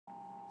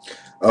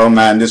Oh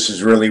man, this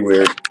is really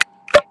weird.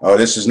 Oh,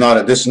 this is not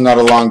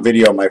a long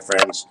video, my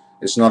friends.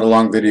 It's not a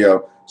long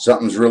video.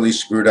 Something's really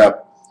screwed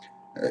up.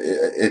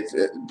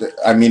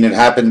 I mean, it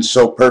happened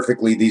so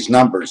perfectly. These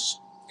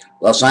numbers: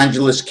 Los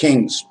Angeles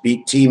Kings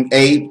beat Team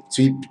A,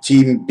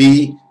 Team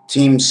B,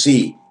 Team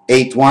C.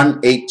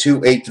 8-1,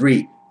 8-2,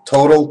 8-3.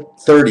 Total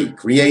 30.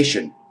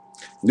 Creation.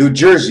 New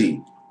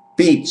Jersey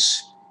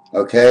beats,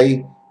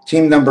 okay,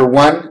 team number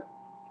 1,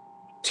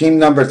 team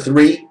number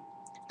 3,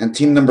 and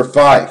team number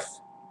 5.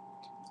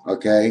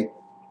 Okay,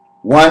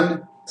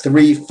 1,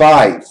 3,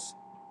 5.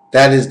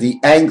 That is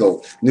the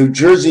angle. New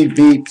Jersey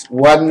beat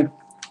 1,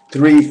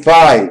 3,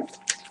 5.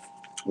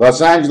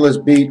 Los Angeles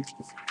beat.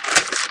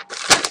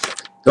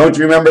 Don't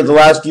you remember the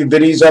last few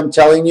videos I'm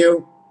telling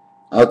you?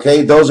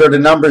 Okay, those are the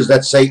numbers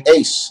that say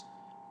ace.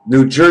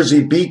 New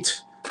Jersey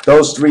beat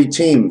those 3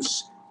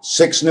 teams.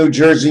 6 New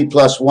Jersey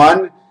plus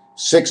 1,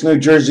 6 New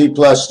Jersey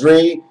plus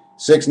 3,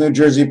 6 New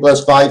Jersey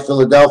plus 5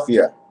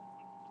 Philadelphia.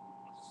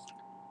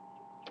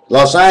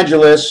 Los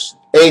Angeles,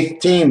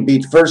 8th team,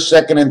 beat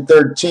 1st, 2nd, and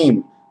 3rd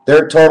team.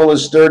 Their total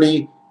is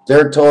 30.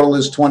 Their total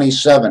is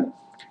 27.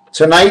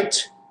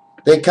 Tonight,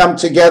 they come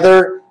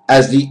together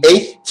as the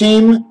 8th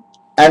team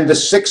and the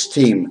 6th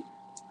team.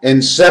 In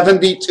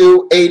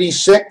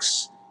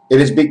 72-86,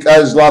 it is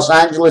because Los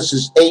Angeles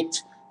is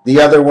 8,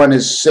 the other one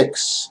is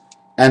 6,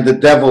 and the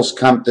Devils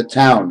come to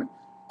town.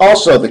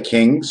 Also the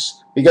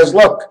Kings, because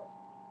look,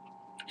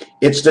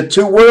 it's the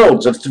 2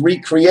 worlds of 3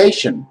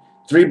 creation.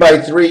 3 by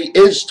 3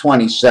 is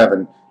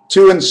 27.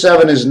 2 and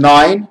 7 is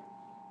 9,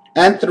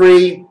 and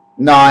 3,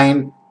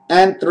 9,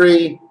 and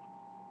 3.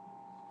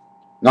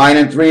 9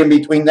 and 3, and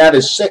between that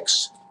is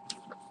 6.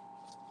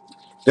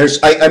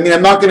 I mean,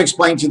 I'm not going to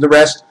explain to you the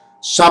rest.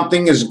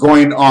 Something is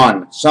going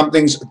on.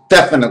 Something's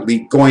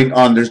definitely going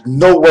on. There's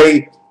no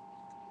way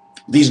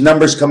these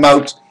numbers come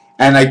out.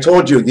 And I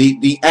told you,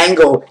 the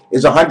angle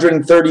is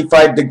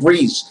 135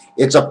 degrees.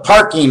 It's a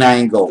parking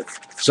angle.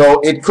 So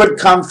it could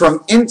come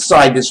from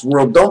inside this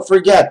world. Don't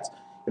forget,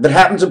 if it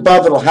happens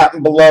above, it'll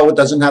happen below. It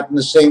doesn't happen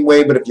the same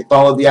way, but if you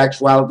follow the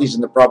actualities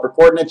and the proper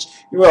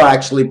coordinates, you will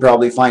actually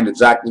probably find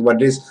exactly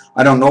what it is.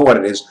 I don't know what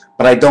it is,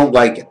 but I don't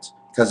like it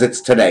because it's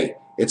today.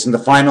 It's in the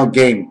final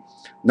game.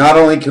 Not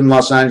only can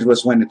Los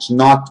Angeles win, it's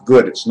not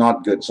good. It's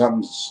not good.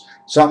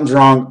 Something's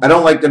wrong. I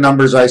don't like the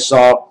numbers I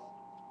saw.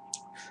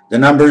 The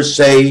numbers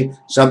say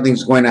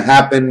something's going to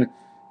happen.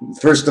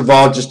 First of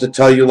all, just to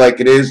tell you like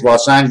it is,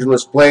 Los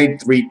Angeles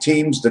played 3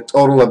 teams. The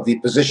total of the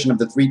position of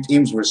the 3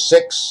 teams were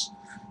 6.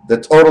 The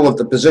total of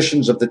the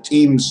positions of the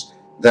teams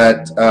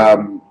that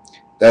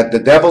that the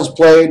Devils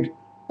played,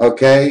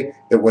 okay,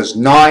 it was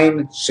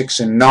 9, 6,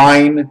 and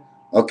 9.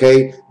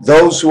 Okay,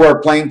 those who are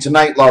playing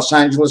tonight, Los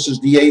Angeles is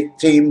the 8th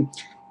team.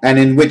 And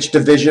in which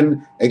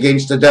division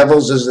against the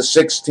Devils is the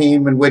 6th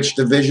team? In which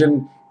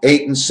division?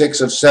 8 and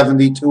 6 of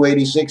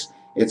 72-86.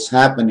 It's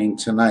happening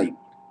tonight.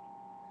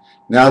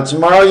 Now,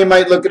 tomorrow you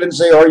might look at it and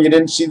say, oh, you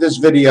didn't see this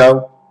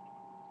video.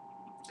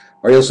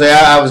 Or you'll say,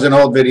 ah, it was an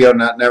old video,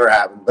 never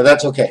happened. But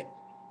that's okay.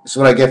 That's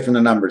what I get from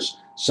the numbers.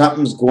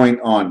 Something's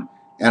going on.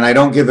 And I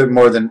don't give it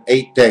more than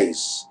 8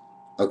 days.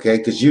 Okay?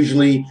 Because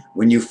usually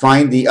when you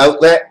find the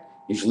outlet,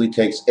 usually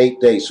takes 8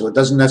 days. So it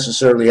doesn't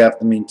necessarily have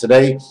to mean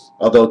today,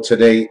 although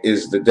today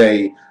is the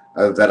day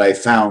that I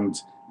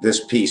found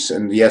this piece.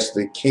 And yes,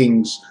 the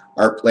Kings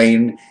are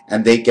playing,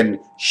 and they can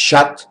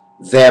shut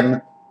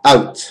them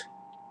out.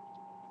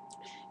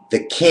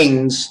 The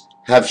Kings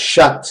have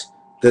shut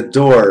the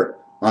door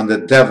on the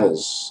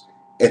Devils.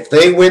 If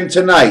they win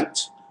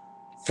tonight,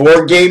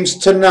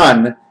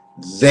 4-0,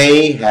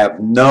 they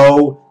have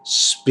no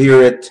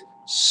spirit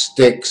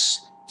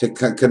sticks to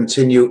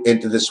continue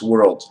into this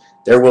world.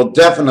 There will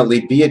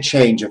definitely be a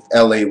change if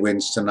LA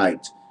wins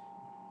tonight.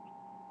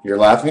 You're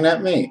laughing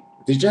at me.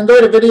 Did you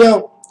enjoy the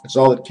video? That's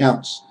all that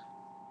counts.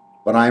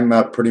 But I'm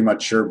pretty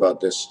much sure about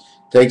this.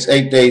 It takes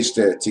 8 days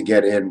to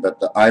get in,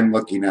 but I'm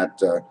looking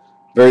at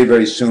very,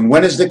 very soon.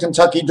 When is the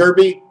Kentucky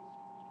Derby?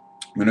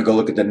 I'm going to go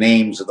look at the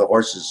names of the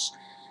horses,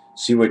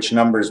 see which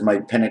numbers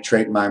might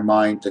penetrate my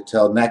mind to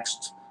tell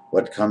next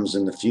what comes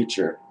in the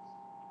future.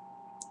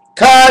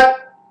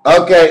 Cut!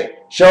 Okay.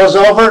 Show's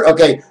over?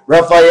 Okay,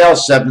 Raphael,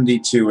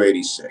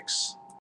 72-86.